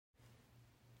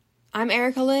I'm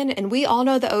Erica Lynn, and we all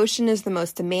know the ocean is the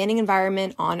most demanding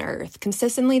environment on Earth,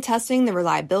 consistently testing the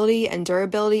reliability and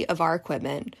durability of our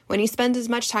equipment. When you spend as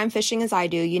much time fishing as I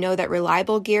do, you know that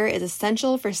reliable gear is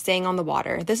essential for staying on the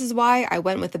water. This is why I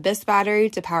went with Abyss Battery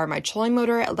to power my trolling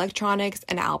motor, electronics,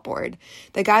 and outboard.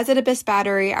 The guys at Abyss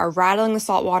Battery are rattling the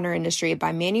saltwater industry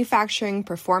by manufacturing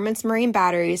performance marine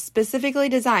batteries specifically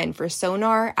designed for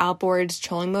sonar, outboards,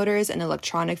 trolling motors, and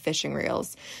electronic fishing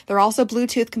reels. They're also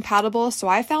Bluetooth compatible, so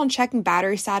I found checking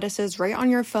battery statuses right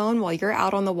on your phone while you're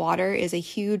out on the water is a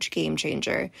huge game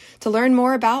changer. To learn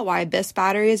more about why Abyss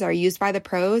batteries are used by the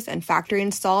pros and factory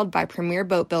installed by premier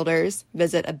boat builders,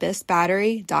 visit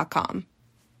abyssbattery.com.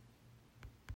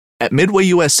 At Midway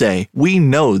USA, we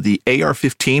know the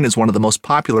AR-15 is one of the most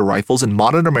popular rifles in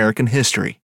modern American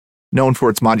history. Known for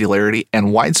its modularity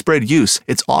and widespread use,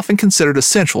 it's often considered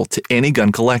essential to any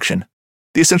gun collection.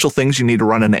 The essential things you need to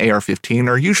run an AR-15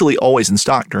 are usually always in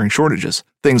stock during shortages,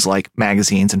 things like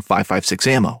magazines and 5.56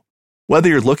 ammo. Whether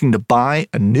you're looking to buy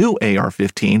a new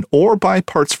AR-15 or buy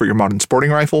parts for your modern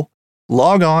sporting rifle,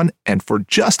 log on and for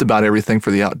just about everything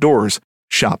for the outdoors,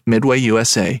 shop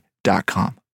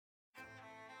MidwayUSA.com.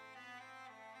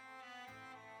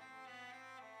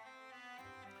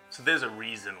 So there's a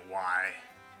reason why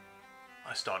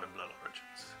I started Blood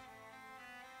Origins.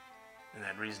 And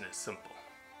that reason is simple.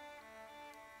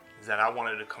 Is that I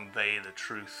wanted to convey the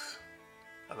truth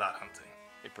about hunting.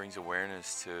 It brings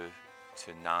awareness to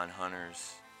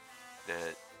non-hunters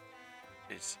that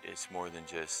it's more than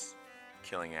just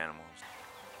killing animals.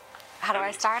 How do I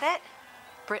start it?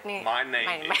 Brittany. My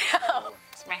name is...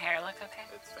 Does my hair look okay?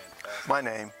 It's fantastic. My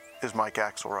name is Mike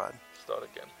Axelrod. Start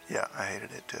again. Yeah, I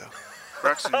hated it too.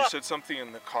 Braxton, you said something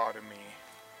in the car to me.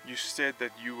 You said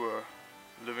that you were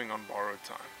living on borrowed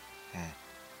time.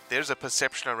 There's a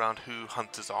perception around who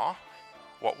hunters are,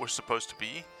 what we're supposed to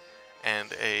be,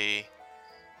 and a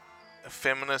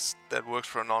feminist that works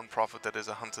for a non-profit that is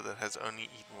a hunter that has only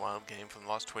eaten wild game for the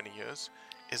last 20 years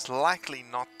is likely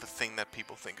not the thing that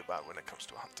people think about when it comes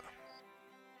to a hunter.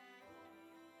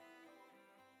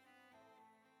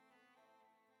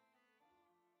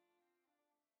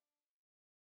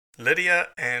 Lydia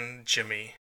and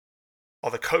Jimmy are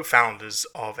the co-founders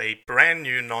of a brand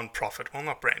new non-profit, well,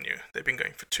 not brand new, they've been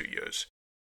going for 2 years,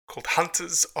 called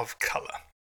Hunters of Color.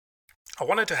 I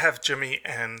wanted to have Jimmy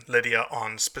and Lydia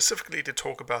on specifically to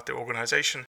talk about their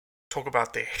organization, talk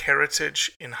about their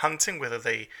heritage in hunting, whether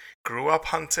they grew up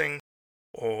hunting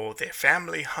or their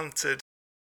family hunted,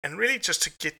 and really just to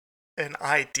get an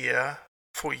idea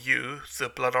for you, the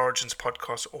Blood Origins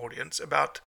podcast audience,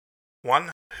 about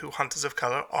one, who Hunters of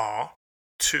Color are,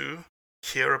 two,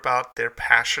 hear about their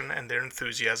passion and their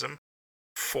enthusiasm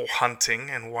for hunting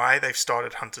and why they've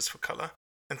started Hunters for Color,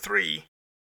 and three,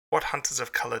 what Hunters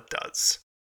of Color does.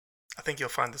 I think you'll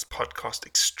find this podcast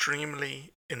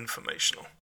extremely informational.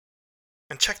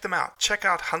 And check them out. Check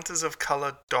out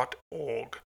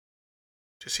huntersofcolor.org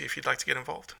to see if you'd like to get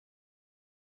involved.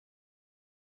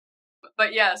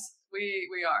 But yes, we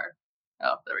are.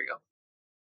 Oh, there we go.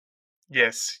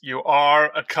 Yes, you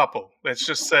are a couple. Let's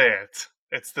just say it.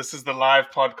 This is the live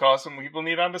podcast, and people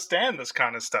need to understand this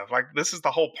kind of stuff. Like, this is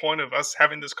the whole point of us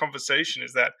having this conversation,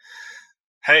 is that,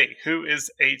 hey, who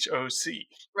is HOC,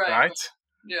 right?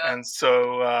 Yeah. And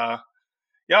so,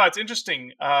 yeah, it's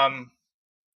interesting.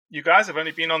 You guys have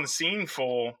only been on the scene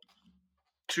for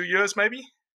 2 years, maybe?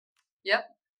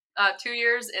 Yep. 2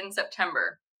 years in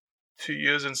September. 2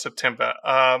 years in September.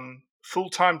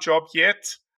 Full-time job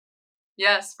yet?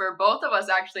 Yes, for both of us,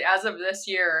 actually, as of this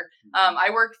year. I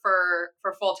worked for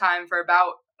full-time for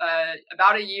about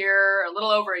a year, a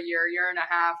little over a year and a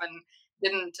half, and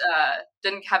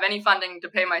didn't have any funding to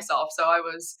pay myself. So I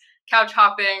was couch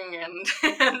hopping and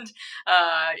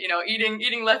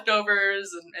eating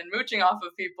leftovers and mooching off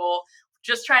of people,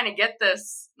 just trying to get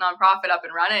this nonprofit up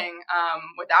and running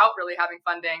without really having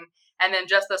funding. And then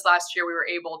just this last year, we were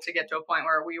able to get to a point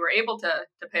where we were able to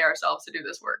pay ourselves to do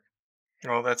this work.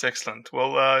 Oh, that's excellent.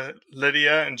 Well,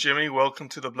 Lydia and Jimmy, welcome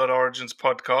to the Blood Origins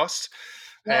podcast.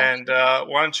 Yeah. And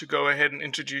why don't you go ahead and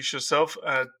introduce yourself?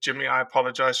 Jimmy, I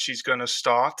apologize. She's going to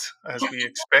start as we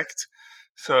expect.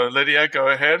 So, Lydia, go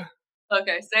ahead.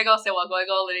 Okay. Sego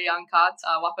Sewagoigo Lydia Ankat,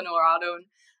 Wapanuaradun.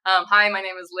 Hi, my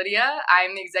name is Lydia.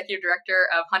 I'm the executive director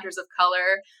of Hunters of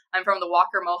Color. I'm from the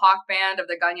Walker Mohawk Band of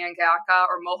the Ganyangaaka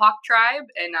or Mohawk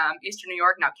tribe in eastern New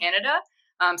York, now Canada.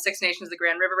 Six Nations, the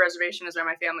Grand River Reservation is where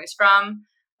my family's from.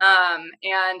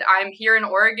 And I'm here in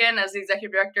Oregon as the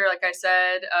executive director, like I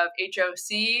said, of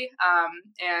HOC.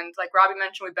 And like Robbie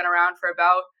mentioned, we've been around for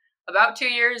about 2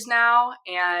 years now,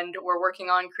 and we're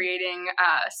working on creating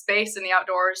a space in the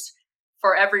outdoors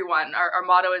for everyone. Our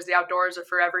motto is the outdoors are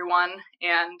for everyone,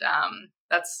 and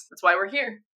that's why we're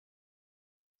here.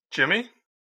 Jimmy?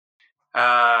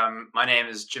 My name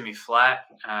is Jimmy Flatt.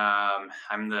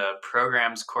 I'm the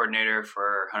programs coordinator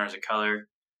for Hunters of Color.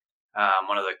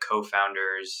 One of the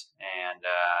co-founders, and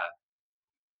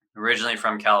originally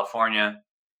from California,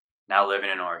 now living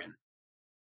in Oregon.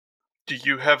 Do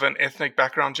you have an ethnic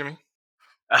background, Jimmy?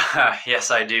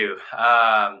 Yes, I do.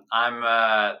 I'm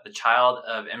the child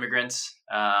of immigrants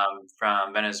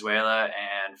from Venezuela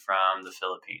and from the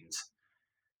Philippines.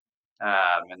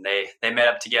 And they met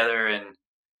up together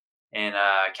in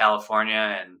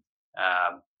California, and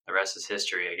the rest is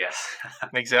history, I guess.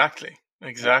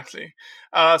 Exactly.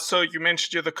 So you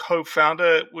mentioned you're the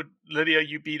co-founder. Would Lydia,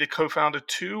 you be the co-founder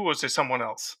too, or is there someone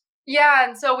else? Yeah,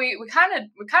 and so we kind of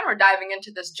were diving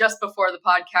into this just before the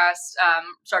podcast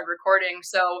started recording.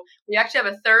 So we actually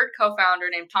have a third co-founder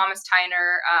named Thomas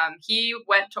Tyner. He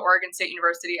went to Oregon State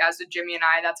University, as did Jimmy and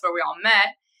I. That's where we all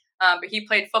met. But he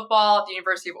played football at the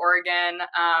University of Oregon.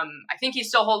 I think he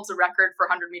still holds the record for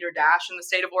 100-meter dash in the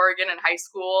state of Oregon in high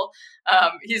school.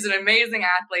 He's an amazing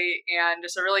athlete and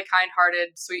just a really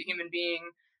kind-hearted, sweet human being.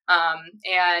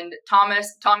 And Thomas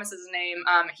is his name.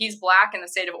 He's Black in the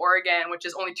state of Oregon, which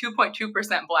is only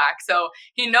 2.2% Black. So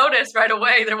he noticed right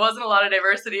away there wasn't a lot of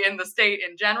diversity in the state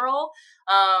in general.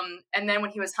 And then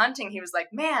when he was hunting, he was like,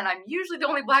 "Man, I'm usually the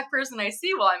only Black person I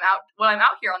see while I'm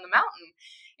out here on the mountain."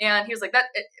 And he was like,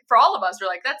 for all of us, we're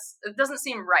like, it doesn't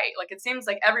seem right. Like, it seems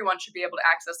like everyone should be able to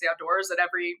access the outdoors at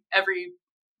every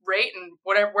rate and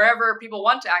wherever people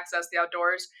want to access the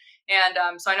outdoors. And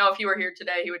so I know if he were here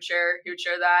today, he would share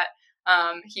that.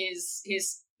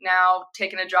 He's now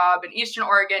taken a job in Eastern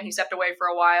Oregon. He stepped away for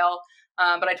a while,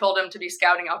 but I told him to be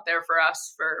scouting out there for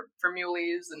us for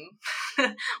muleys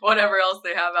and whatever else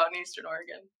they have out in Eastern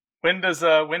Oregon. When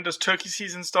does turkey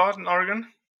season start in Oregon?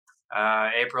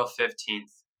 April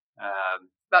 15th.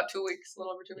 About 2 weeks, a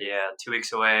little over 2 weeks. Yeah, 2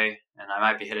 weeks away, and I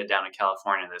might be headed down to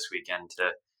California this weekend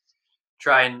to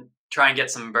try and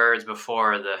get some birds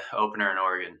before the opener in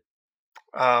Oregon.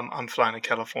 I'm flying to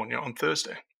California on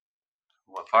Thursday.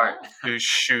 What part? To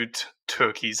shoot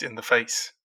turkeys in the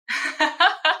face.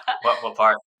 What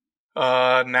part?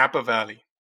 Napa Valley.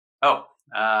 Oh,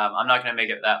 I'm not going to make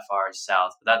it that far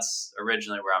south, but that's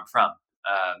originally where I'm from.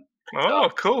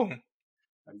 Cool.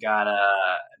 I've got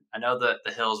I know the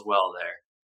hills well there.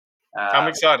 I'm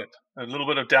excited. A little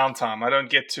bit of downtime. I don't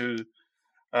get to,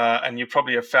 and you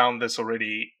probably have found this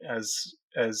already,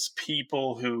 as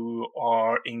people who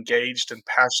are engaged and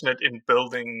passionate in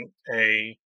building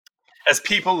as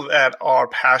people that are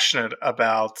passionate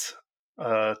about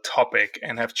a topic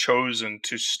and have chosen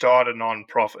to start a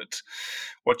nonprofit,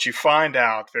 what you find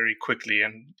out very quickly,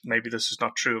 and maybe this is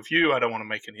not true of you, I don't want to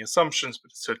make any assumptions,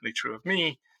 but it's certainly true of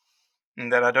me,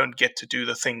 and that I don't get to do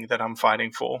the thing that I'm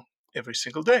fighting for every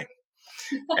single day.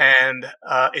 And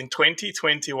in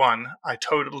 2021, I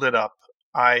totaled it up.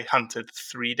 I hunted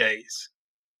 3 days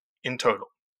in total.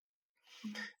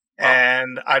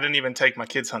 And I didn't even take my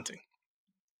kids hunting,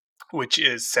 which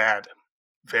is sad.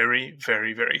 Very,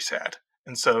 very, very sad.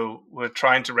 And so we're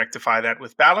trying to rectify that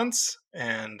with balance.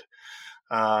 And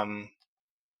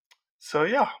so,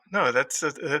 yeah, no, that's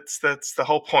the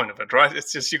whole point of it, right?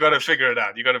 It's just, you got to figure it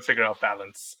out. You got to figure out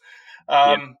balance.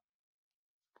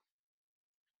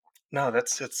 No,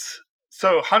 it's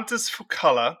so Hunters for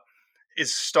Color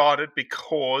is started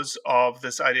because of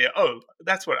this idea. Oh,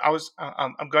 that's what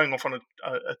I'm going off on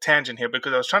a tangent here,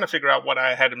 because I was trying to figure out what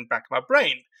I had in the back of my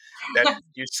brain that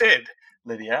you said,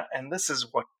 Lydia, and this is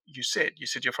what you said. You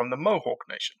said you're from the Mohawk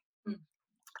Nation.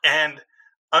 And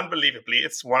unbelievably,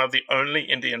 it's one of the only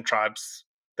Indian tribes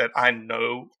that I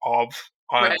know of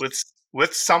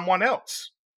with someone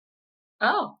else.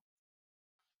 Oh.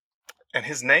 And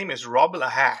his name is Rob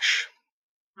Lahash.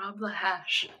 Rob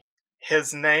Lahash.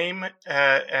 His name,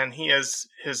 and he is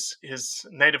his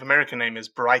Native American name is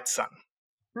Bright Sun.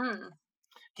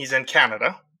 He's in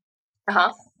Canada.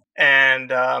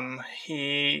 And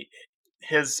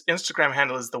his Instagram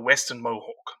handle is the Western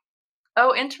Mohawk.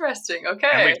 Oh, interesting. Okay.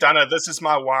 And we've done a "This Is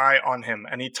My Why" on him,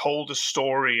 and he told a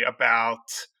story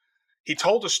out.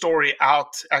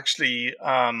 Actually,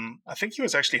 I think he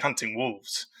was actually hunting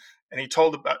wolves. And he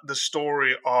told about the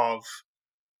story of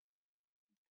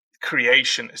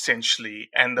creation, essentially.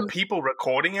 And the people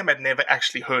recording him had never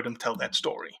actually heard him tell that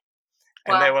story.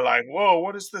 And they were like, "Whoa,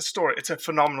 what is this story?" It's a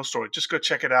phenomenal story. Just go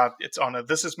check it out. It's on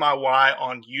 "This Is My Why"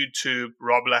 on YouTube,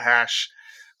 Rob Lahash.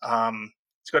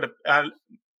 It's got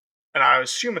and I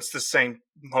assume it's the same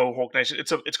Mohawk Nation.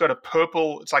 It's got a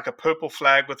purple, it's like a purple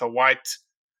flag with a white.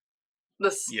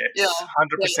 Yes,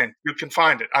 100%. You can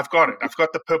find it. I've got it. I've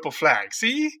got the purple flag.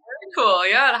 See? cool.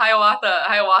 Yeah,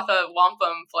 Hiawatha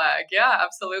wampum flag. Yeah,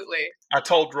 absolutely. I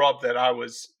told Rob that I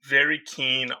was very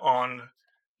keen on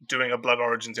doing a Blood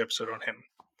Origins episode on him.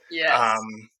 Yes.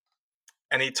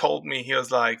 And he told me, he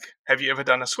was like, have you ever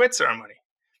done a sweat ceremony?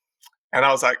 And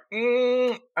I was like,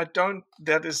 I don't,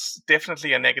 that is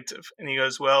definitely a negative. And he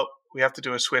goes, well, we have to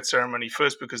do a sweat ceremony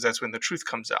first because that's when the truth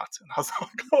comes out. And I was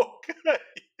like, okay.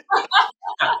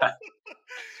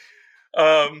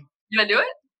 You gonna do it?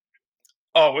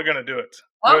 Oh, we're gonna do it.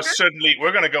 Oh,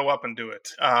 we're gonna go up and do it.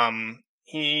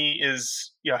 He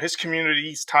is, his community,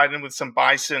 he's tied in with some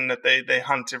bison that they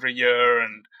hunt every year,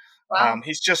 and wow.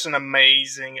 He's just an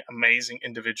amazing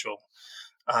individual.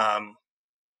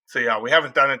 So yeah, we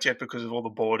haven't done it yet because of all the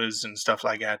borders and stuff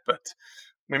like that, but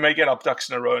we may get our ducks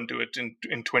in a row and do it in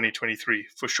 2023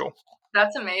 for sure.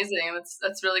 That's amazing.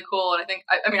 That's really cool. And I think,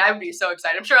 I mean, I would be so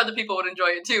excited. I'm sure other people would enjoy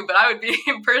it too, but I would be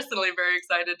personally very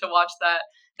excited to watch that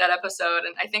episode.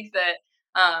 And I think that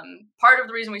part of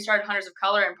the reason we started Hunters of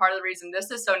Color and part of the reason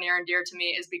this is so near and dear to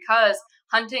me is because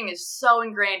hunting is so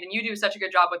ingrained, and you do such a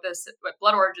good job with this with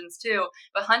Blood Origins too,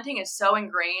 but hunting is so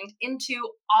ingrained into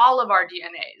all of our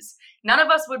DNAs. None of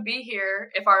us would be here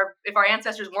if our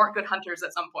ancestors weren't good hunters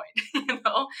at some point, you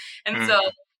know? And so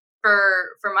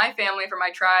for my family, for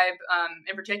my tribe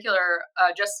in particular,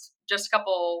 just a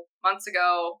couple months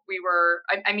ago,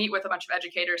 I meet with a bunch of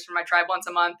educators from my tribe once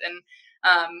a month, and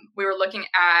we were looking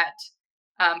at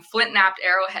flint-napped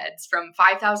arrowheads from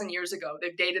 5,000 years ago.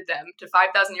 They've dated them to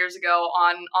 5,000 years ago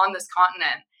on this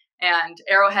continent, and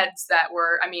arrowheads that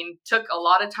took a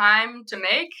lot of time to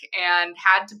make and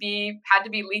had to be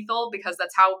lethal because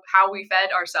that's how we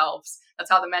fed ourselves. That's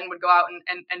how the men would go out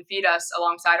and feed us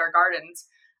alongside our gardens.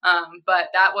 But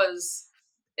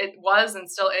it was and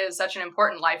still is such an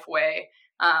important life way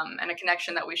and a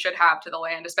connection that we should have to the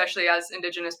land, especially as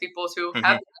Indigenous peoples who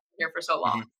have been here for so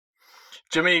long. Mm-hmm.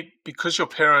 Jimmy, because your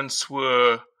parents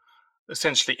were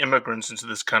essentially immigrants into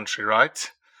this country,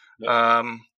 right? Yep.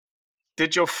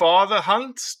 Did your father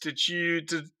hunt?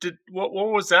 What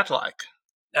was that like?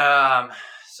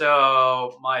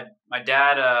 So my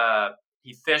dad,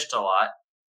 he fished a lot.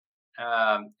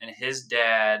 And his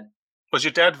dad... Was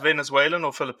your dad Venezuelan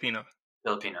or Filipino?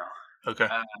 Filipino. Okay.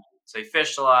 So he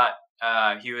fished a lot.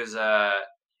 He was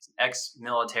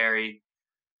ex-military.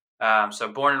 So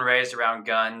born and raised around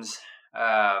guns.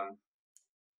 And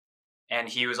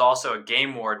he was also a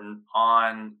game warden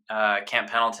on Camp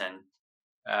Pendleton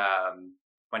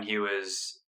when he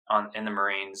was in the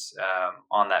Marines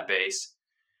on that base.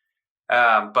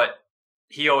 But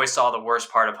he always saw the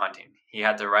worst part of hunting. He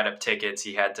had to write up tickets.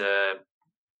 He had to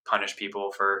punish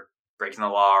people for breaking the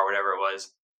law or whatever it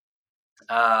was.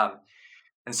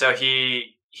 And so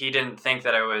he didn't think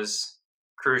that it was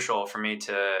crucial for me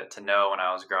to know when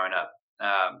I was growing up.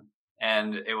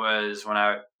 And it was when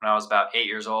I was about 8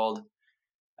 years old,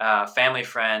 a family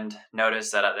friend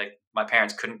noticed that my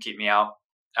parents couldn't keep me out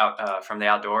from the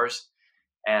outdoors.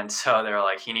 And so they were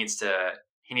like, he needs to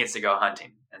go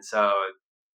hunting. And so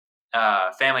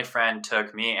a family friend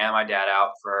took me and my dad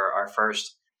out for our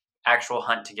first actual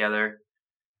hunt together.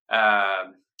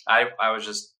 I was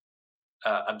just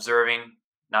observing,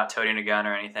 not toting a gun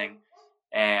or anything.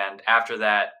 And after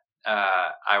that,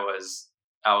 I was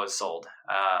sold.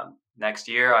 Next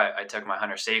year, I took my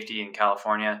hunter safety in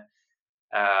California,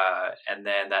 and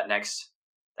then that next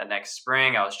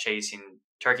spring, I was chasing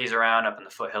turkeys around up in the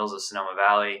foothills of Sonoma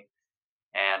Valley,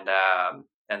 and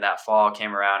then that fall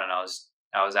came around, and I was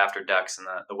after ducks in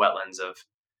the wetlands of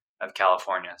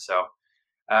California. So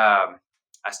I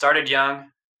started young,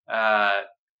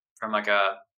 from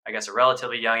a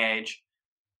relatively young age,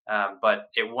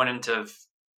 but it wouldn't have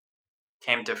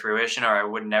came to fruition, or I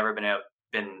would never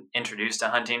been introduced to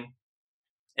hunting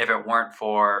if it weren't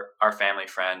for our family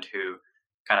friend who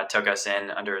kind of took us in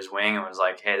under his wing and was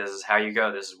like, hey, this is how you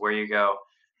go. This is where you go.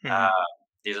 Mm-hmm.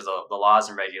 These are the laws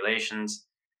and regulations.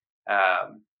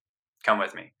 Come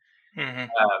with me. Mm-hmm.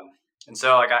 And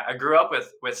so I grew up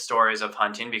with stories of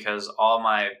hunting because all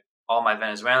my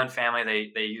Venezuelan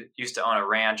family, they used to own a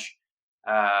ranch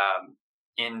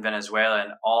in Venezuela,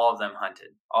 and all of them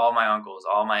hunted. All my uncles,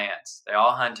 all my aunts, they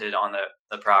all hunted on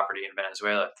the property in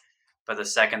Venezuela. But the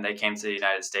second they came to the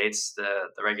United States,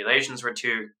 the regulations were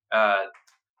too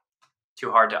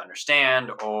hard to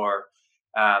understand, or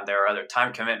there were other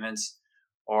time commitments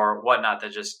or whatnot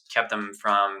that just kept them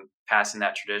from passing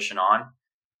that tradition on.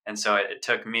 And so it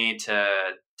took me to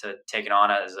take it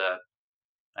on as a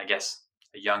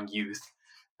young youth,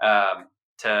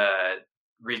 to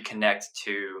reconnect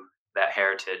to that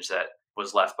heritage that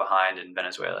was left behind in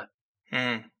Venezuela.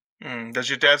 Does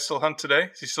your dad still hunt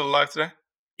today? Is he still alive today?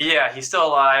 Yeah, he's still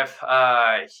alive.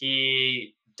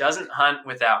 He doesn't hunt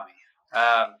without me.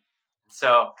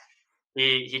 So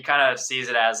he kind of sees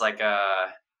it as like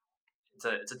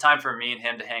it's a time for me and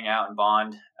him to hang out and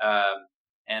bond.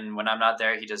 And when I'm not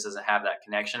there, he just doesn't have that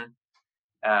connection.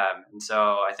 And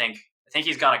so I think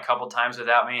he's gone a couple times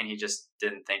without me, and he just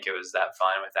didn't think it was that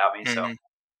fun without me. Mm-hmm.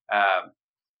 So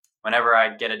whenever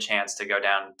I get a chance to go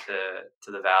down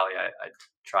to the valley, I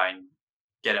try and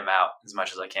get him out as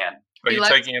much as I can. Are you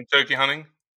taking him turkey hunting?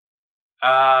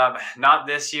 Not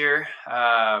this year,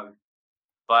 but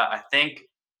I think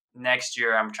next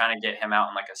year I'm trying to get him out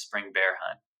on like a spring bear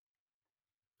hunt.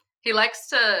 He likes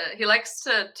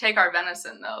to take our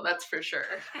venison, though. That's for sure.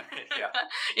 Yeah.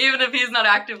 Even if he's not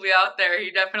actively out there, he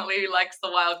definitely likes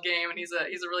the wild game, and he's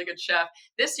a really good chef.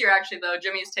 This year, actually, though,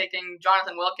 Jimmy's taking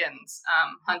Jonathan Wilkins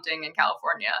hunting in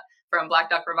California from Black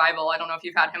Duck Revival. I don't know if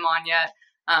you've had him on yet,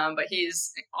 but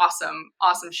he's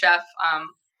awesome chef,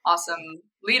 awesome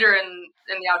leader in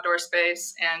the outdoor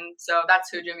space, and so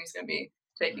that's who Jimmy's going to be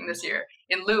taking this year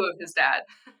in lieu of his dad.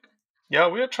 Yeah,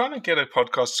 we are trying to get a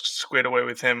podcast squared away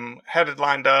with him. Had it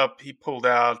lined up, he pulled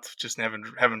out. Just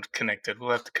haven't connected.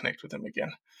 We'll have to connect with him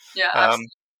again. Yeah.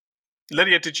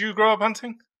 Lydia, did you grow up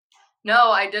hunting?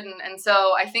 No, I didn't, and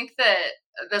so I think that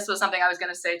this was something I was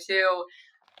going to say too.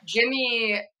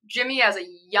 Jimmy, as a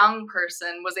young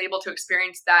person, was able to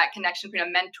experience that connection between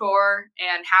a mentor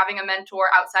and having a mentor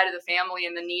outside of the family,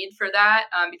 and the need for that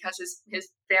because his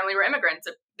family were immigrants.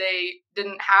 They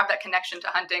didn't have that connection to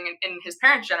hunting in his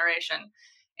parents' generation,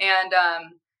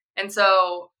 and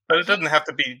so. But it doesn't have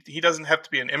to be. He doesn't have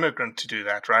to be an immigrant to do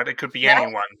that, right? It could be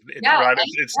anyone, right?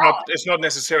 It's not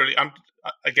necessarily. I'm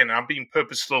being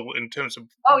purposeful in terms of.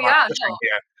 Oh yeah. No.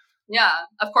 Yeah,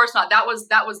 of course not. That was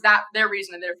their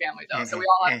reason in their family, though. Mm-hmm. So we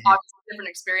all have obviously different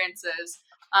experiences.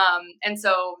 And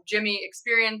so Jimmy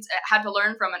had to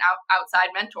learn from an outside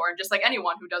mentor, and just like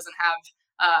anyone who doesn't have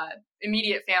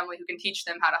immediate family who can teach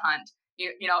them how to hunt,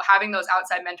 you know, having those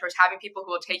outside mentors, having people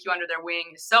who will take you under their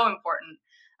wing is so important.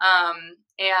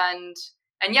 And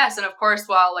yes, and of course,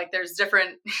 while like there's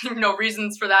different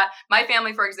reasons for that, my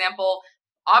family, for example,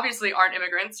 obviously aren't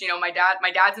immigrants. You know, my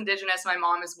dad's indigenous, my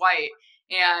mom is white.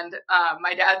 And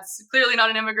my dad's clearly not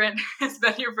an immigrant. He's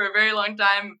been here for a very long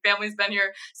time. Family's been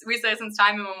here, we say, since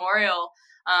time immemorial.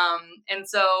 And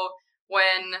so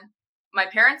when my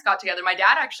parents got together, my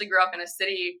dad actually grew up in a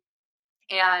city,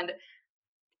 and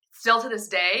still to this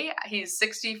day, he's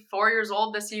 64 years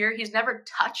old this year. He's never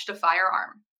touched a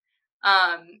firearm.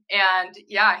 And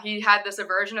yeah, he had this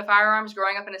aversion to firearms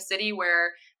growing up in a city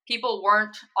where people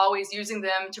weren't always using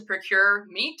them to procure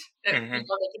meat. Mm-hmm. They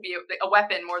could be a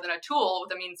weapon more than a tool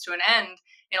with a means to an end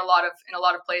in a lot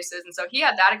of places. And so he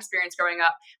had that experience growing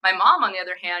up. My mom, on the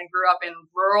other hand, grew up in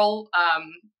rural,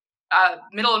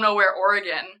 middle of nowhere,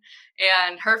 Oregon,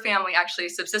 and her family actually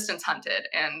subsistence hunted,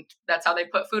 and that's how they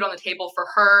put food on the table for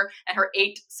her and her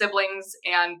 8 siblings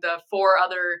and the 4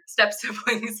 other step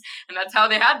siblings, and that's how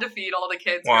they had to feed all the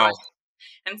kids. Wow.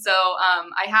 And so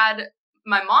I had.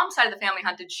 My mom's side of the family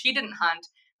hunted. She didn't hunt.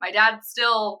 My dad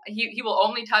still, he will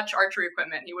only touch archery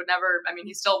equipment. He would never,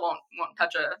 he still won't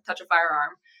touch a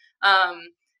firearm.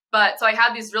 But so I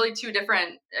had these really 2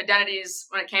 different identities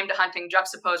when it came to hunting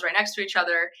juxtaposed right next to each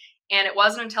other. And it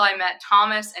wasn't until I met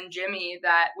Thomas and Jimmy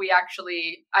that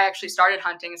I actually started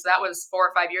hunting. So that was 4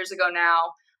 or 5 years ago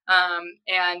now.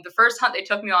 And the first hunt they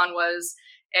took me on was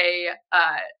a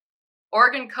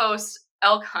Oregon coast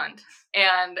elk hunt.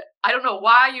 And I don't know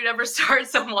why you'd ever start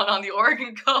someone on the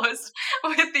Oregon coast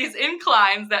with these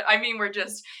inclines that, were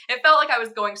just, it felt like I was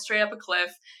going straight up a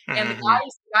cliff. And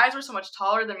the guys were so much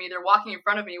taller than me. They're walking in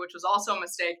front of me, which was also a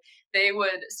mistake. They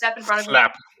would step in front of me.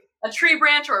 A tree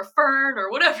branch or a fern or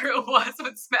whatever it was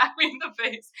would smack me in the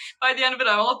face. By the end of it,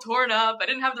 I'm all torn up. I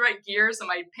didn't have the right gear, so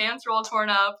my pants were all torn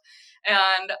up.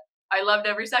 And I loved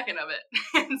every second of it.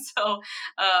 And so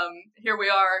here we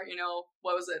are,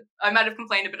 what was it? I might have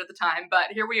complained a bit at the time,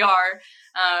 but here we are,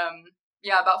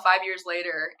 about 5 years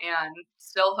later, and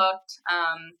still hooked.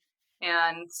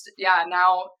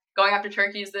 Now going after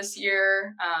turkeys this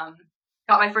year.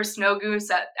 Got my first snow goose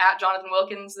at Jonathan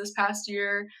Wilkins this past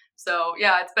year. So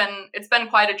yeah, it's been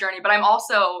quite a journey. But I'm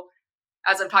also,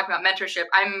 as I'm talking about mentorship,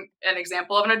 I'm an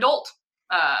example of an adult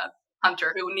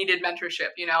hunter who needed mentorship.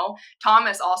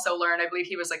 Thomas also learned, I believe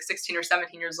he was like 16 or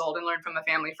 17 years old, and learned from a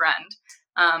family friend.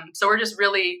 So we're just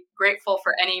really grateful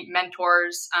for any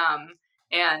mentors,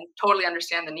 and totally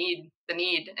understand the need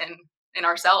in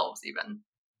ourselves even.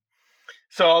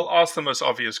 So I'll ask the most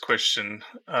obvious question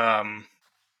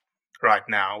right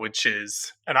now, which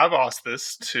is, and I've asked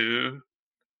this to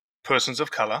persons of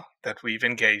color that we've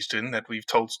engaged in, that we've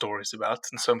told stories about,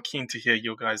 and so I'm keen to hear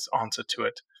your guys' answer to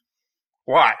it.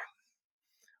 Why?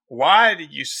 why do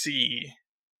you see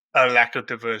a lack of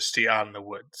diversity out in the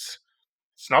woods?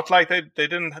 It's not like they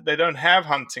don't have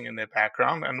hunting in their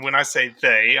background. And when I say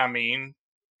they, I mean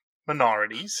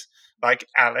minorities. Like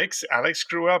Alex. Alex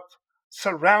grew up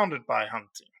surrounded by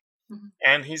hunting. Mm-hmm.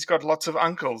 And he's got lots of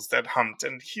uncles that hunt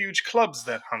and huge clubs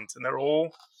that hunt, and they're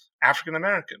all African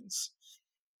Americans.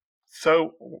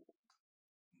 So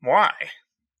why?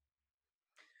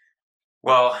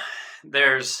 Well,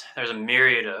 there's a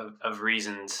myriad of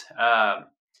reasons,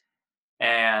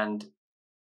 and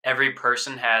every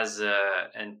person has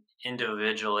an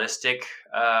individualistic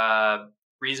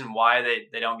reason why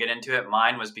they don't get into it.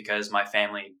 Mine was because my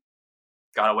family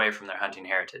got away from their hunting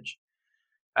heritage.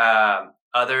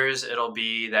 Others, it'll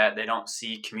be that they don't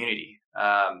see community.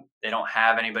 They don't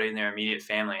have anybody in their immediate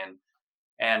family,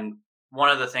 and one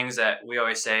of the things that we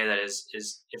always say that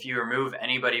is if you remove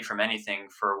anybody from anything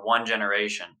for one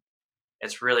generation,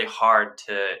 it's really hard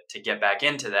to get back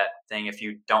into that thing if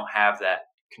you don't have that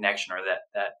connection or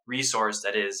that resource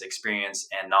that is experience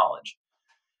and knowledge.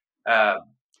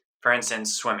 For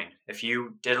instance, swimming. If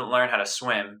you didn't learn how to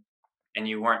swim and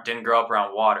you didn't grow up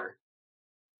around water,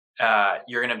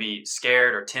 you're going to be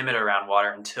scared or timid around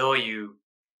water until you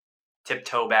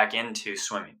tiptoe back into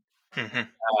swimming. Mm-hmm.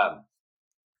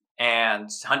 And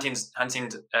hunting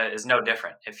is no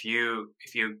different. If you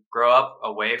grow up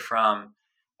away from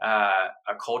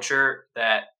a culture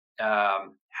that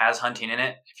has hunting in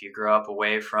it, if you grow up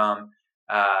away from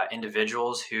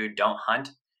individuals who don't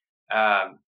hunt,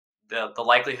 the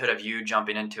likelihood of you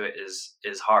jumping into it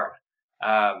is hard.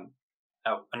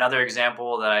 Another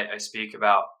example that I speak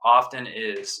about often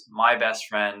is my best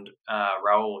friend,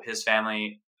 Raul, his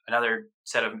family, another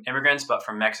set of immigrants, but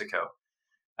from Mexico.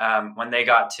 When they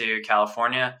got to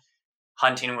California,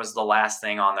 hunting was the last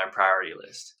thing on their priority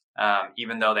list.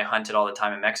 Even though they hunted all the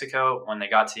time in Mexico, when they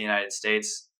got to the United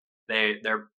States,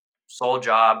 their sole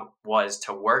job was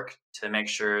to work to make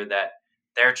sure that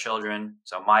their children,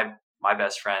 so my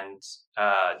best friend's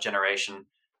generation,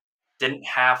 didn't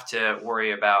have to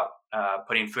worry about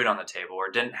putting food on the table, or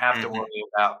didn't have to worry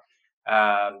about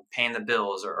paying the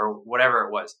bills or whatever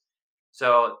it was.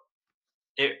 So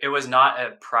it was not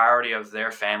a priority of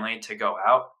their family to go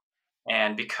out.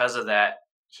 And because of that,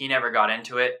 he never got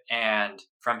into it. And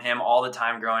from him, all the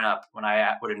time growing up, when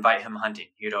I would invite him hunting,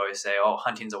 he'd always say, "Oh,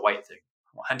 hunting's a white thing.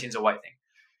 Well, hunting's a white thing."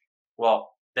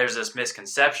 Well, there's this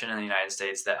misconception in the United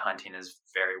States that hunting is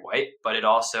very white, but it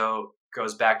also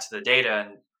goes back to the data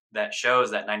and that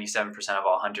shows that 97% of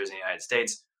all hunters in the United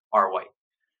States are white.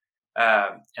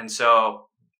 And so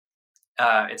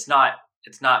it's not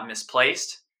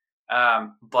misplaced.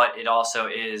 But it also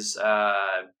is,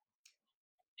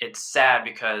 it's sad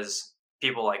because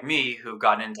people like me who've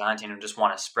gotten into hunting and just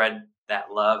want to spread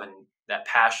that love and that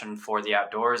passion for the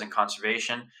outdoors and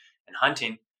conservation and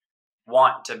hunting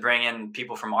want to bring in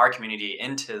people from our community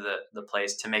into the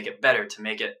place to make it better, to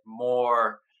make it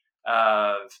more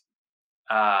of,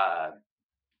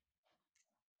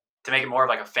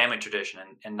 like a family tradition.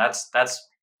 And that's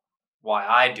why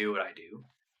I do what I do.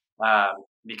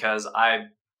 Because I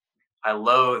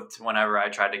loathed whenever I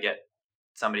tried to get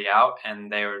somebody out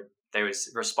and they would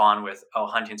respond with, "Oh,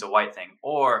 hunting's a white thing,"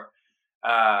 or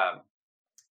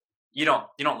you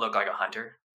don't look like a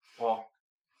hunter. Well,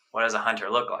 what does a hunter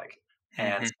look like?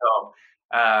 And so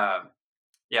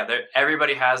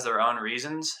everybody has their own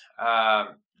reasons.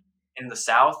 In the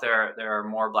South, there are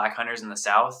more black hunters in the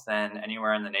South than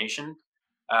anywhere in the nation.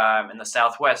 In the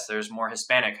Southwest, there's more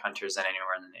Hispanic hunters than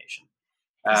anywhere in the nation.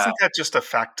 Isn't that just a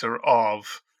factor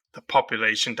of the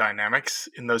population dynamics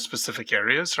in those specific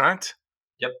areas, right?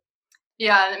 Yep.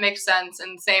 Yeah, and it makes sense.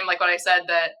 And same like what I said,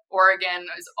 that Oregon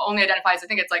only identifies, I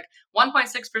think it's like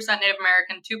 1.6% Native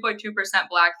American, 2.2%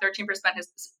 Black,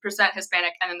 13%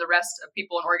 Hispanic, and then the rest of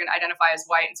people in Oregon identify as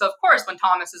white. And so, of course, when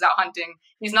Thomas is out hunting,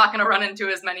 he's not going to run into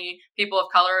as many people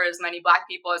of color, as many Black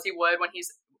people as he would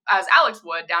as Alex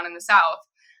would down in the South.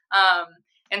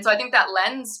 And so I think that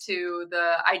lends to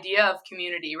the idea of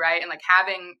community, right? And like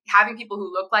having people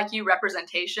who look like you,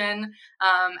 representation,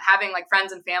 having like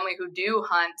friends and family who do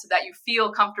hunt, so that you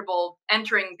feel comfortable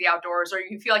entering the outdoors, or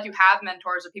you feel like you have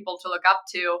mentors or people to look up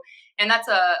to. And that's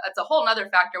a whole nother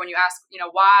factor when you ask,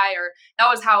 why, or that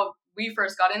was how we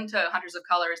first got into Hunters of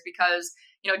Color, is because,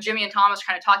 Jimmy and Thomas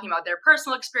kind of talking about their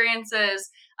personal experiences.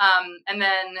 And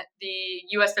then the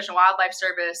U.S. Fish and Wildlife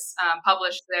Service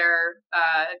published their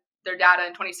data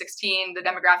in 2016, the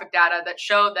demographic data that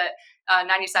showed that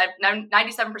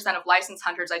 97% of licensed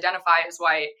hunters identify as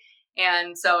white.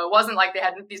 And so it wasn't like they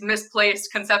had these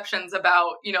misplaced conceptions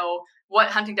about, what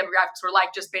hunting demographics were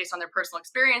like just based on their personal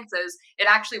experiences. It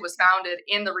actually was founded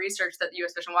in the research that the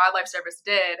U.S. Fish and Wildlife Service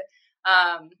did,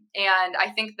 And I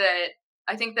think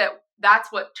that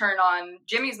that's what turned on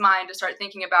Jimmy's mind to start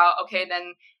thinking about, okay,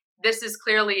 then there's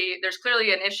clearly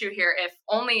an issue here. If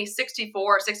only 63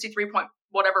 point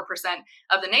whatever percent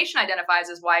of the nation identifies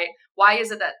as white, why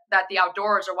is it that the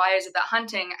outdoors, or why is it that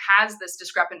hunting has this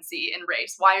discrepancy in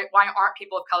race? Why aren't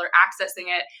people of color accessing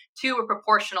it to a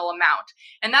proportional amount?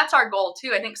 And that's our goal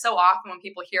too. I think so often when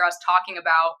people hear us talking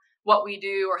about what we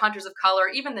do, or Hunters of Color,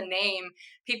 even the name,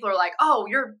 people are like, oh,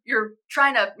 you're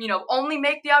trying to, only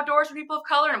make the outdoors for people of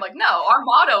color. And I'm like, no, our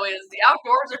motto is the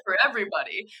outdoors are for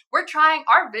everybody.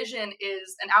 Our vision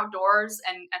is an outdoors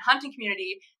and hunting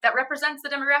community that represents the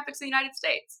demographics of the United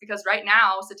States, because right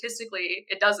now, statistically,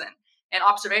 it doesn't. And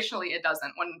observationally, it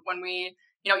doesn't. When we,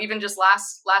 even just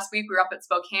last week, we were up at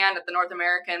Spokane at the North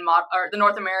American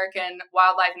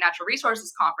Wildlife and Natural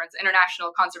Resources Conference,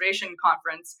 International Conservation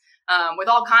Conference, with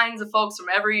all kinds of folks from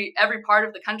every part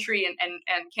of the country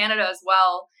and Canada as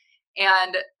well.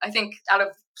 And I think out of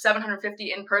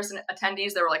 750 in-person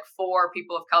attendees, there were like 4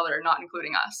 people of color, not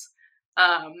including us.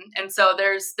 And so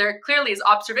there clearly is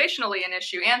observationally an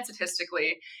issue and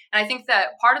statistically. And I think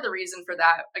that part of the reason for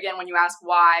that, again, when you ask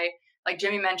why, like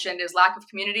Jimmy mentioned, is lack of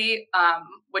community,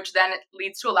 which then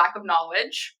leads to a lack of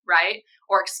knowledge, right?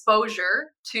 Or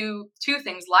exposure to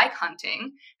things like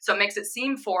hunting. So it makes it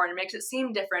seem foreign, it makes it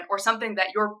seem different, or something that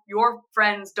your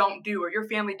friends don't do or your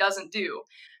family doesn't do.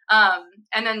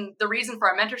 And then the reason for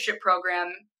our mentorship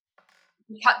program,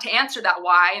 to answer that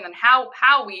why, and then how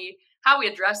we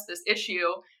address this issue,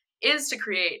 is to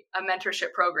create a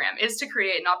mentorship program, is to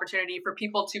create an opportunity for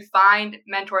people to find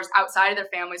mentors outside of their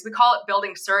families. We call it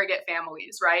building surrogate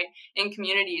families, right? In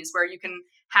communities where you can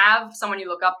have someone you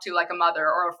look up to, like a mother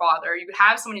or a father. You could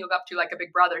have someone you look up to, like a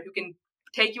big brother, who can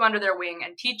take you under their wing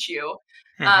and teach you.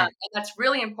 And that's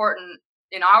really important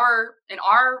in our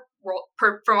world,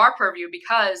 from our purview,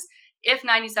 because if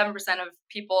 97% of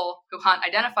people who hunt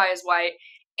identify as white,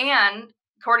 and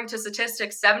according to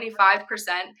statistics, 75%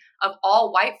 of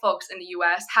all white folks in the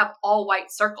U.S. have all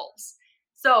white circles.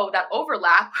 So that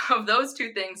overlap of those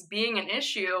two things being an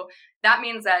issue, that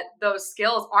means that those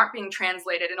skills aren't being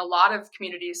translated in a lot of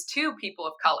communities to people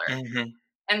of color.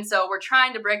 And so we're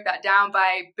trying to break that down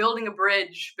by building a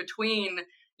bridge between,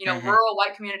 rural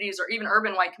white communities or even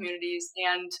urban white communities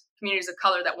and communities of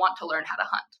color that want to learn how to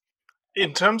hunt.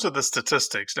 In terms of the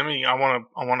statistics, I want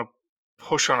to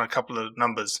push on a couple of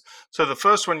numbers. So the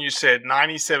first one, you said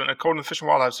 97, according to the Fish and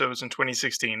Wildlife Service in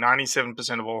 2016,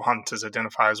 97% of all hunters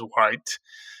identify as white.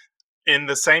 In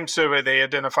the same survey, they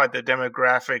identified the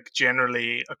demographic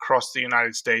generally across the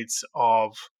United States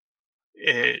of,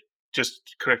 just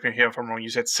correct me here if I'm wrong, you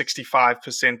said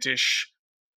 65%-ish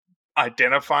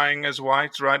identifying as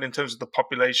white, right, in terms of the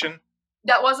population?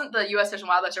 That wasn't the U.S. Fish and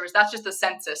Wildlife Service. That's just the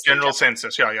census. General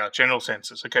census, general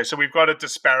census. Okay, so we've got a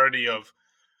disparity of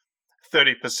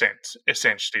 30%,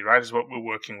 essentially, right, is what we're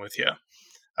working with here.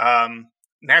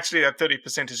 Naturally, that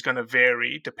 30% is going to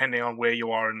vary depending on where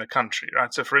you are in the country,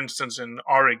 right? So, for instance, in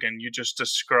Oregon, you just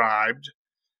described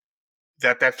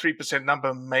that 3%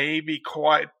 number may be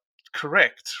quite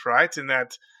correct, right? In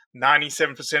that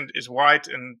 97% is white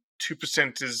and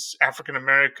 2% is African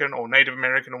American or Native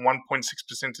American, and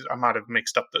 1.6% is, I might have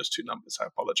mixed up those two numbers. I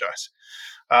apologize.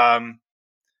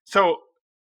 So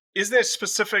is there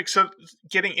specific, so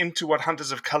getting into what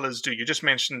Hunters of Colors do, you just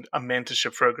mentioned a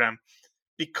mentorship program.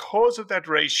 Because of that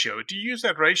ratio, do you use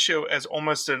that ratio as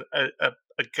almost a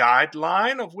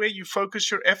guideline of where you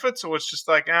focus your efforts, or it's just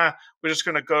like, we're just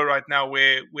going to go right now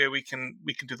where we can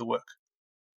do the work?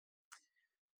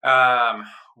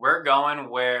 We're going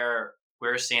where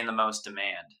we're seeing the most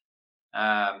demand,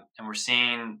 and we're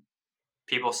seeing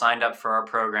people signed up for our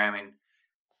programming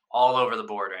all over the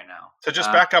board right now. So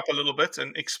just back up a little bit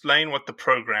and explain what the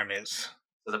program is.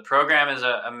 So the program is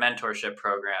a mentorship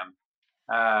program.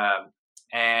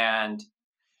 And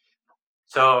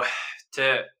so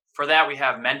for that, we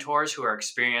have mentors who are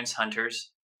experienced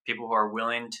hunters, people who are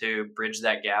willing to bridge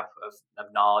that gap of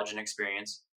knowledge and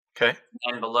experience. Okay.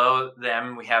 And below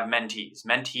them, we have mentees.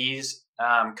 Mentees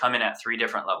come in at 3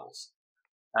 different levels.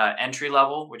 Entry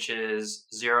level, which is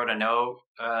 0 to no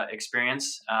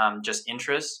experience, just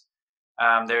interest.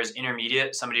 There's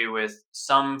intermediate, somebody with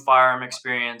some firearm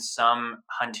experience, some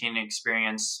hunting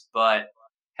experience, but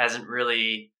hasn't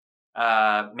really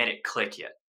made it click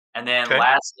yet. And then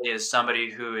lastly is somebody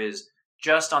who is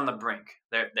just on the brink.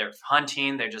 They're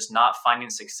hunting, they're just not finding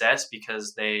success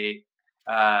because they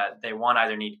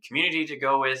either need community to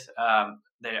go with,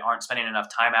 they aren't spending enough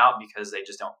time out because they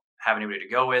just don't have anybody to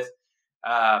go with,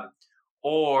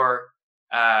 or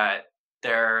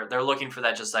they're looking for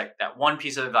that, just like that one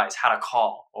piece of advice, how to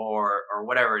call or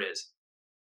whatever it is.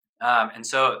 And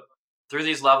so through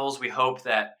these levels, we hope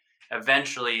that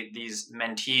eventually these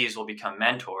mentees will become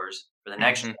mentors for the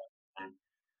next generation.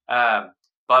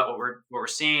 But what we're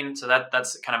seeing, so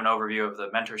that's kind of an overview of the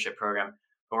mentorship program.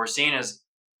 What we're seeing is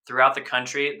throughout the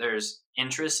country, there's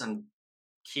interest in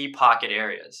key pocket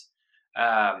areas.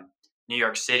 New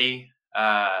York City,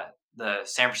 the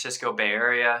San Francisco Bay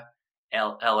Area,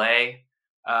 LA,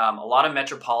 a lot of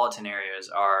metropolitan areas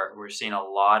we're seeing a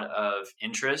lot of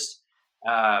interest.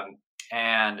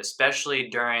 And especially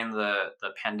during the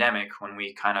pandemic, when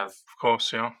we kind of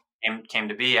course, yeah, came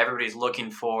to be, everybody's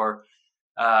looking for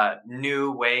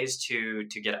new ways to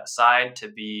get outside, to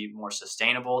be more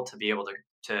sustainable, to be able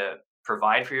to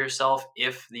provide for yourself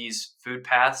if these food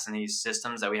paths and these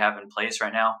systems that we have in place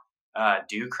right now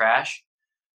do crash.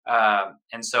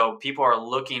 And so people are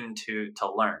looking to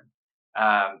learn.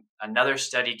 Another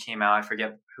study came out, I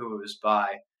forget who it was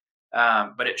by,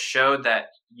 but it showed that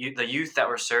the youth that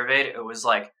were surveyed, it was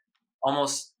like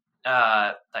almost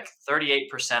like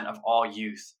 38% of all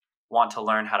youth want to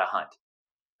learn how to hunt.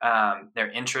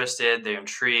 They're interested, they're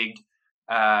intrigued,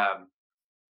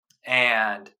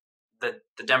 and the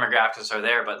demographics are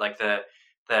there. But like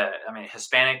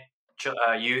Hispanic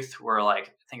youth were like,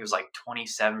 I think it was like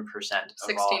 27%.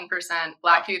 16%.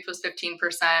 Black youth was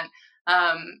 15%.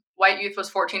 White youth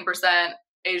was 14%.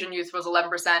 Asian youth was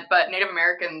 11%. But Native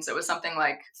Americans, it was something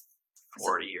like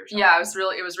 40 or something. Yeah, it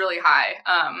was really high,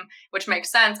 which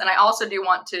makes sense. And I also do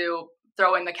want to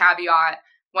throw in the caveat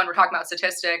when we're talking about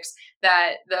statistics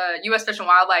that the U.S. Fish and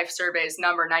Wildlife Survey's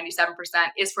number, 97%,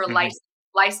 is for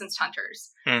licensed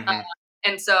hunters.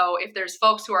 And so if there's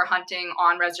folks who are hunting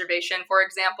on reservation, for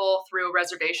example, through a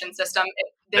reservation system,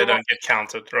 they don't get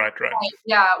counted. Right.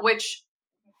 Yeah, which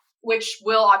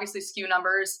will obviously skew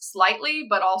numbers slightly,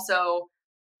 but also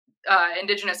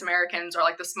Indigenous Americans are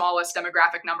like the smallest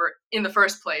demographic number in the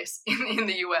first place in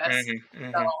the U.S.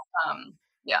 So,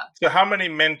 yeah. So how many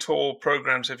mentor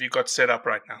programs have you got set up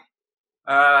right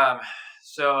now?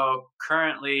 So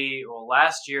currently,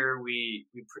 last year we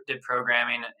did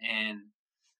programming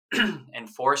in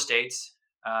 4 states,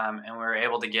 and we were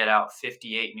able to get out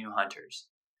 58 new hunters.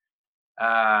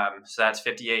 So that's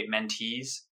 58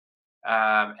 mentees.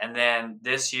 And then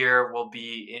this year we'll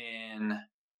be in,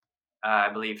 I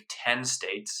believe, 10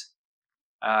 states,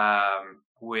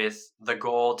 with the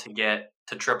goal to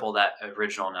triple that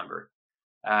original number.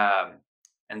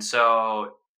 And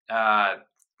so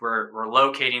we're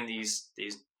locating these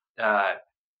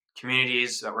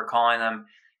communities, that we're calling them,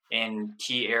 in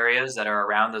key areas that are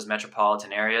around those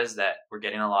metropolitan areas that we're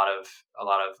getting a lot of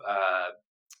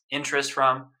interest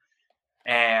from.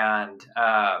 And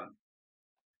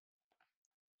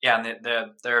and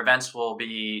their events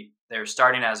they're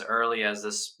starting as early as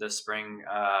this spring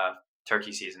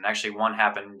turkey season. Actually, one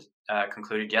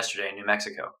concluded yesterday in New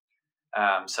Mexico.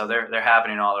 So they're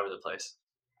happening all over the place.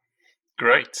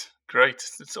 Great.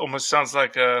 It almost sounds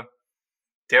like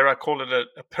dare I call it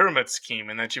a pyramid scheme,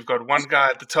 in that you've got one guy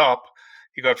at the top,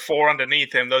 you got 4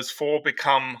 underneath him. Those 4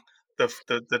 become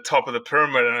the top of the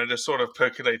pyramid, and it just sort of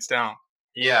percolates down.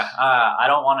 Yeah, I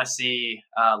don't want to see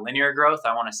linear growth.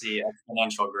 I want to see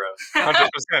exponential growth.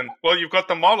 100%. Well, you've got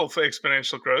the model for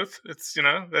exponential growth. It's,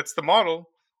 that's the model.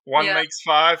 1 makes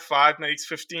 5, 5 makes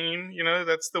 15.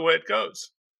 That's the way it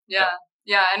goes. Yeah,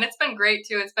 and it's been great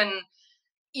too. It's been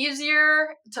easier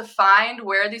to find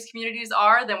where these communities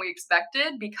are than we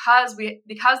expected because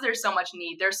there's so much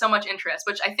need, there's so much interest,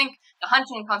 which I think the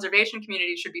hunting and conservation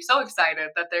community should be so excited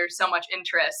that there's so much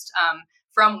interest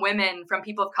from women, from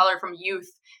people of color, from youth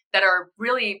that are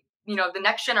really, the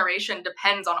next generation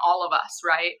depends on all of us,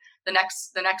 right? The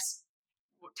next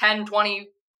 10, 20,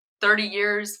 30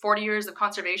 years, 40 years of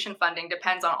conservation funding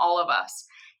depends on all of us.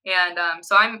 And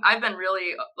so I've been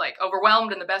really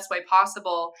overwhelmed in the best way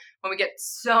possible when we get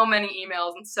so many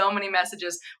emails and so many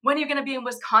messages. When are you going to be in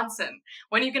Wisconsin?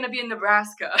 When are you going to be in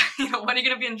Nebraska? When are you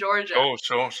going to be in Georgia? Oh,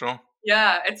 sure.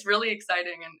 Yeah, it's really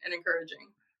exciting and encouraging.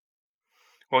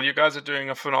 Well, you guys are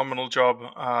doing a phenomenal job.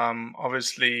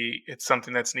 Obviously, it's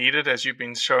something that's needed, as you've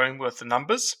been showing with the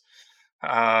numbers.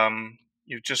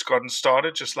 You've just gotten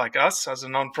started, just like us, as a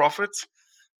nonprofit.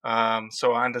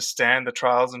 So I understand the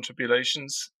trials and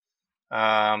tribulations,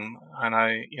 and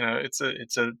it's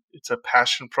a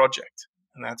passion project,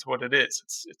 and that's what it is.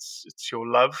 It's your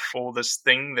love for this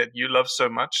thing that you love so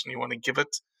much, and you want to give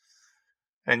it,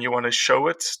 and you want to show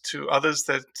it to others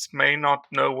that may not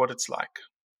know what it's like.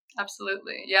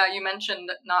 Absolutely, yeah. You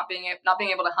mentioned not being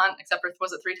able to hunt, except for,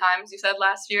 was it 3 times you said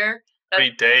last year?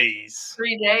 3 days.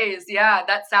 3 days, yeah.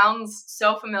 That sounds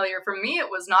so familiar. For me, it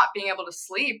was not being able to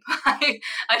sleep. I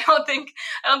don't think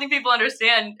people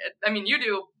understand. I mean, you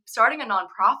do. Starting a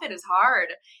nonprofit is hard,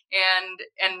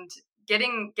 and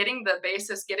getting the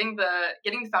basis, getting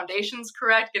the foundations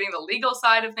correct, getting the legal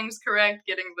side of things correct,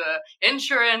 getting the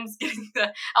insurance, getting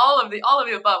all of the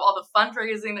above, all the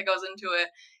fundraising that goes into it.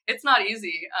 It's not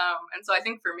easy. And so I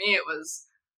think for me,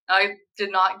 I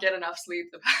did not get enough sleep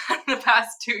the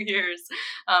past 2 years.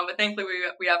 But thankfully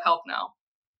we have help now.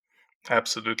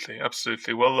 Absolutely.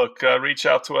 Well, look, reach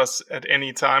out to us at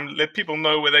any time. Let people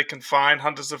know where they can find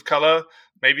Hunters of Color,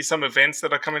 maybe some events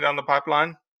that are coming down the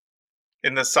pipeline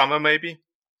in the summer, maybe.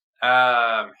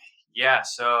 Yeah.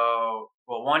 So,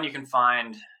 well, one, you can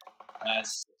find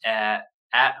us at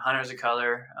Hunters of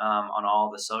Color on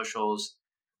all the socials,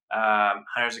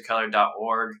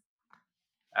 huntersofcolor.org.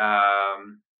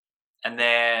 And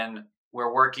then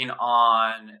we're working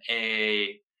on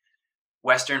a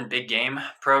Western Big Game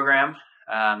program.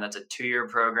 That's a 2-year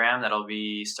program that'll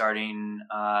be starting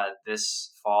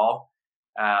this fall.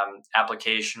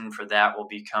 Application for that will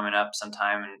be coming up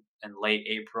sometime in late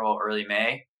April, early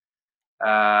May.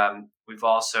 We've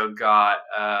also got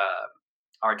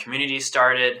our community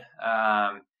started.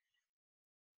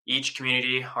 Each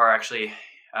community, or actually,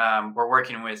 we're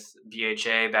working with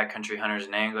BHA, Backcountry Hunters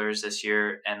and Anglers, this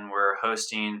year, and we're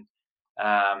hosting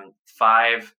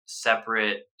 5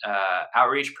 separate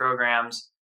outreach programs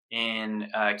in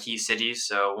key cities.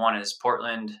 So one is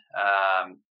Portland,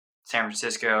 San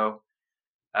Francisco,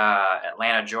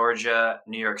 Atlanta, Georgia,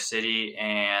 New York City,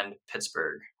 and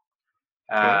Pittsburgh.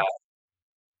 Cool.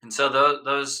 And so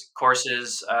those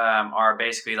courses are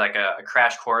basically like a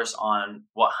crash course on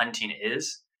what hunting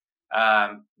is.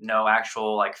 No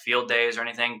actual like field days or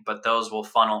anything, but those will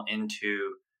funnel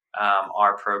into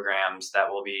our programs that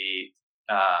will be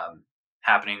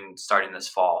happening starting this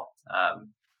fall.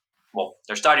 Well,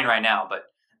 they're starting right now, but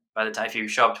by the time if you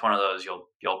show up to one of those,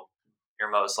 you're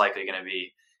most likely going to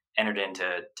be entered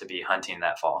into to be hunting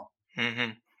that fall.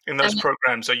 Mm-hmm. In those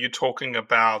programs, are you talking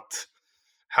about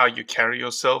how you carry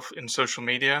yourself in social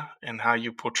media and how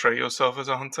you portray yourself as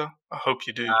a hunter? I hope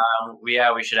you do. We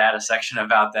should add a section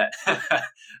about that.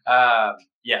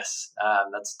 Yes,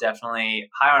 that's definitely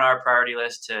high on our priority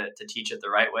list to teach it the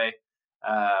right way.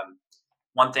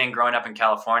 One thing growing up in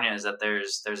California is that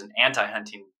there's an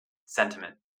anti-hunting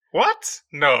sentiment. What?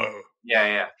 No.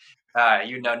 Yeah.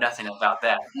 You know nothing about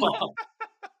that.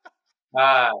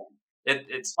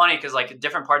 It's funny because like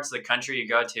different parts of the country you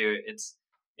go to, it's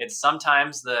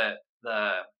sometimes with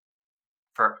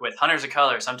Hunters of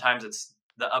Color, sometimes it's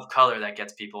the of color that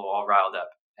gets people all riled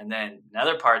up, and then in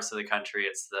other parts of the country,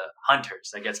 it's the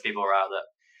hunters that gets people riled up,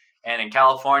 and in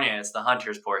California, it's the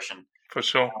hunters portion. For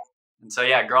sure. And so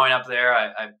yeah, growing up there,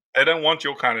 I don't want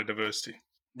your kind of diversity.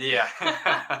 Yeah.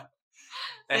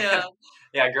 Yeah.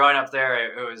 Yeah, growing up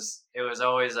there, it was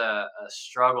always a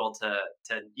struggle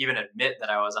to even admit that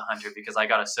I was a hunter because I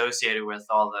got associated with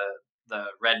all the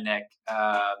redneck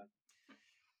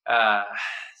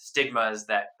stigmas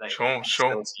that Sure.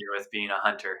 associate with being a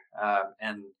hunter.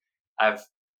 And I've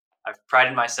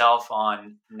prided myself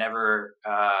on never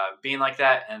being like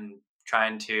that and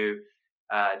trying to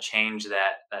change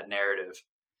that narrative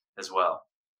as well.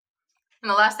 And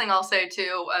the last thing I'll say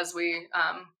too, as we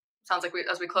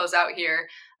as we close out here,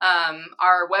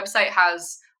 our website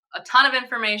has a ton of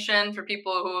information for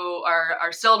people who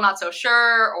are still not so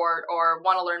sure or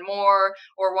want to learn more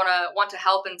or want to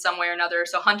help in some way or another.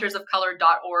 So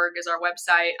huntersofcolor.org is our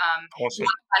website. Awesome. You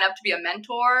can sign up to be a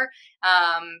mentor.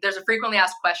 There's a frequently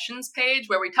asked questions page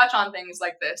where we touch on things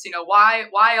like this.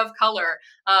 Why of color?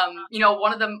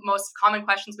 One of the most common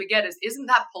questions we get is, isn't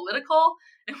that political?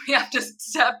 And we have to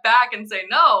step back and say,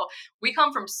 no, we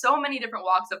come from so many different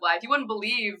walks of life. You wouldn't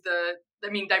believe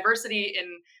diversity in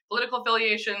political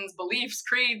affiliations, beliefs,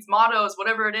 creeds, mottos,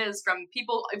 whatever it is, from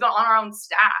people even on our own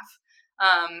staff.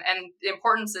 And the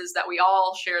importance is that we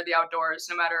all share the outdoors,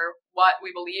 no matter what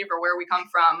we believe or where we come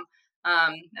from.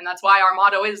 And that's why our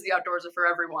motto is the outdoors are for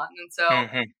everyone. And so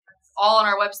it's all on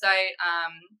our website.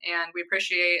 And we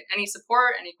appreciate any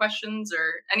support, any questions,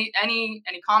 or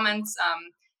any comments.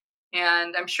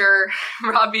 And I'm sure,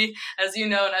 Robbie, as you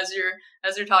know, and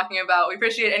as you're talking about, we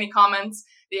appreciate any comments.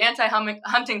 The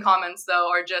anti-hunting comments, though,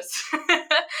 are just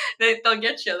they'll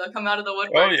get you. They'll come out of the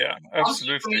woodwork. Oh yeah,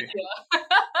 absolutely.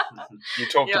 You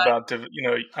talked about,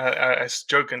 I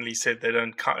jokingly said they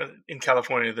don't in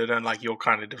California they don't like your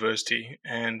kind of diversity,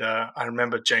 and I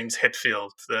remember James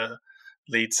Hetfield, the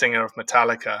lead singer of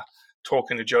Metallica,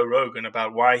 talking to Joe Rogan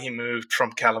about why he moved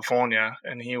from California,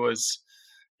 and he was,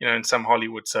 in some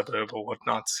Hollywood suburb or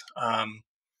whatnot.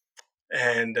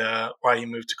 And why he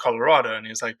moved to Colorado. And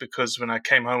he's like, because when I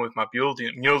came home with my mule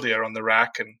deer on the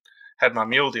rack and had my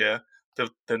mule deer,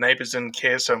 the neighbors didn't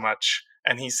care so much.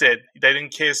 And he said they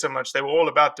didn't care so much. They were all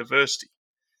about diversity.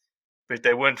 but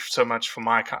they weren't so much for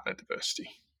my kind of diversity.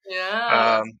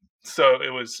 Yeah. So it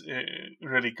was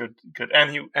really good.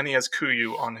 And he has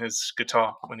Kuyu on his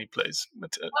guitar when he plays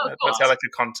at cool. Metallica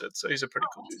concert. So he's a pretty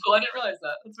cool dude. Cool. I didn't realize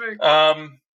that. That's very cool.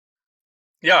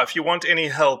 Yeah, if you want any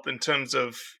help in terms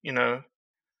of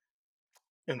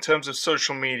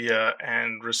social media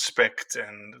and respect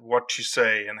and what you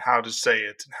say and how to say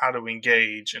it and how to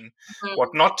engage and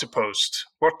what not to post,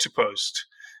 what to post,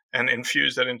 and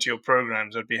infuse that into your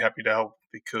programs, I'd be happy to help,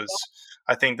 because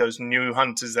I think those new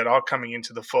hunters that are coming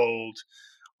into the fold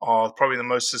are probably the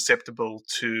most susceptible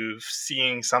to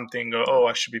seeing something, go, oh,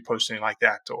 I should be posting like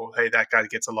that, or hey, that guy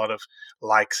gets a lot of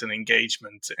likes and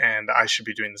engagement and I should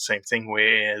be doing the same thing,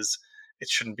 whereas it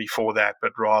shouldn't be for that,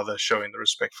 but rather showing the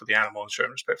respect for the animal and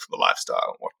showing respect for the lifestyle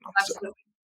and whatnot. Absolutely. So.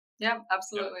 Yeah,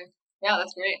 absolutely. Yeah,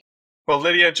 that's great. Well,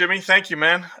 Lydia, Jimmy, thank you,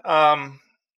 man.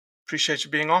 Appreciate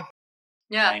you being on.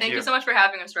 Yeah, thank you so much for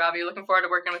having us, Robbie. Looking forward to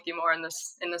working with you more in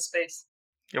this space.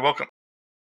 You're welcome.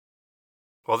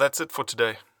 Well, that's it for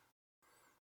today.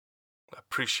 I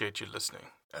appreciate you listening,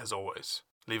 as always.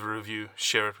 Leave a review,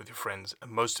 share it with your friends, and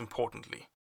most importantly,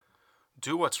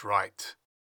 do what's right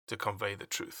to convey the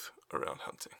truth around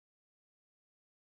hunting.